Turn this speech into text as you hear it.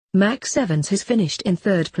Max Evans has finished in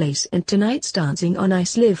third place in tonight's Dancing on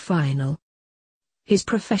Ice Live final. His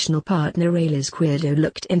professional partner Ale Izquierdo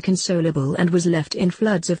looked inconsolable and was left in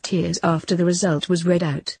floods of tears after the result was read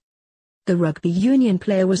out. The rugby union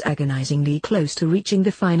player was agonizingly close to reaching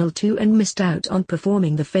the final two and missed out on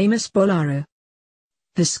performing the famous Bolero.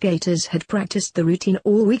 The skaters had practiced the routine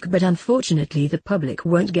all week, but unfortunately the public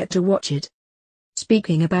won't get to watch it.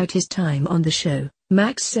 Speaking about his time on the show,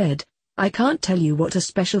 Max said, "I can't tell you what a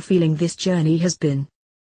special feeling this journey has been.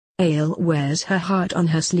 Ale wears her heart on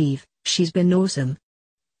her sleeve, she's been awesome.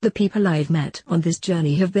 The people I've met on this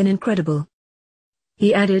journey have been incredible."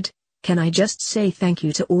 He added, "Can I just say thank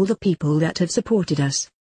you to all the people that have supported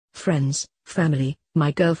us? Friends, family,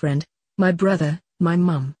 my girlfriend, my brother, my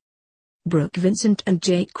mum." Brooke Vincent and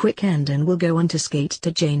Jake Quickenden will go on to skate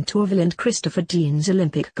to Jane Torvill and Christopher Dean's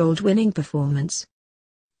Olympic gold-winning performance.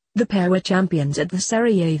 The pair were champions at the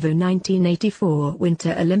Sarajevo 1984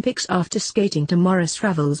 Winter Olympics after skating to Maurice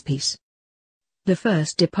Ravel's piece. The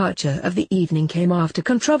first departure of the evening came after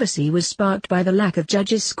controversy was sparked by the lack of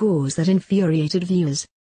judges' scores that infuriated viewers.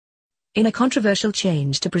 In a controversial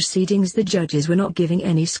change to proceedings, the judges were not giving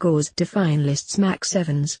any scores to finalists Max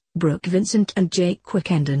Evans, Brooke Vincent and Jake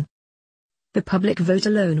Quickenden. The public vote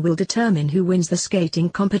alone will determine who wins the skating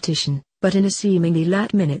competition, but in a seemingly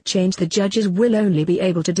last-minute change the judges will only be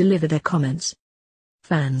able to deliver their comments.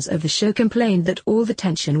 Fans of the show complained that all the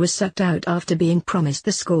tension was sucked out after being promised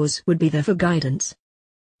the scores would be there for guidance.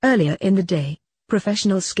 Earlier in the day,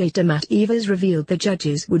 professional skater Matt Evers revealed the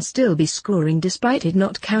judges would still be scoring despite it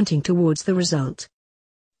not counting towards the result.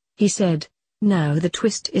 He said, "Now the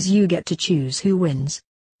twist is you get to choose who wins.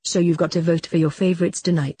 So you've got to vote for your favorites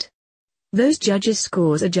tonight. Those judges'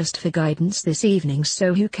 scores are just for guidance this evening,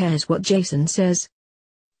 so who cares what Jason says?"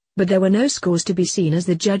 But there were no scores to be seen as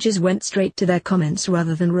the judges went straight to their comments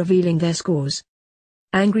rather than revealing their scores.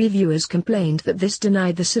 Angry viewers complained that this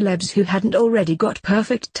denied the celebs who hadn't already got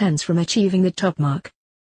perfect tens from achieving the top mark.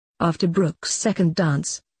 After Brooke's second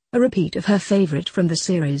dance, a repeat of her favorite from the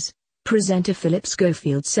series, presenter Philip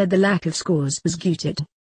Schofield said the lack of scores was gutted.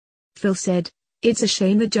 Phil said, "It's a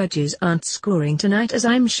shame the judges aren't scoring tonight, as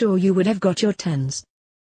I'm sure you would have got your tens."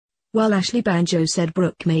 While Ashley Banjo said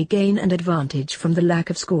Brooke may gain an advantage from the lack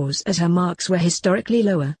of scores as her marks were historically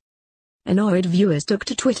lower. Annoyed viewers took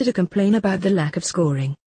to Twitter to complain about the lack of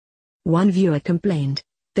scoring. One viewer complained,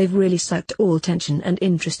 "They've really sucked all tension and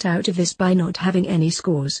interest out of this by not having any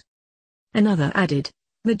scores." Another added,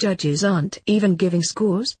 "The judges aren't even giving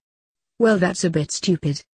scores? Well, that's a bit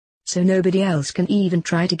stupid. So nobody else can even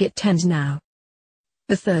try to get tens now."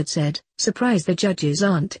 The third said, "Surprised the judges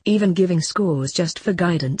aren't even giving scores just for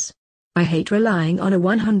guidance. I hate relying on a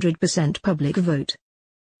 100% public vote."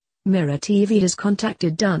 Mirror TV has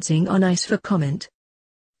contacted Dancing on Ice for comment.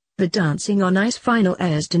 The Dancing on Ice final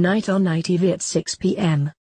airs tonight on ITV at 6 p.m.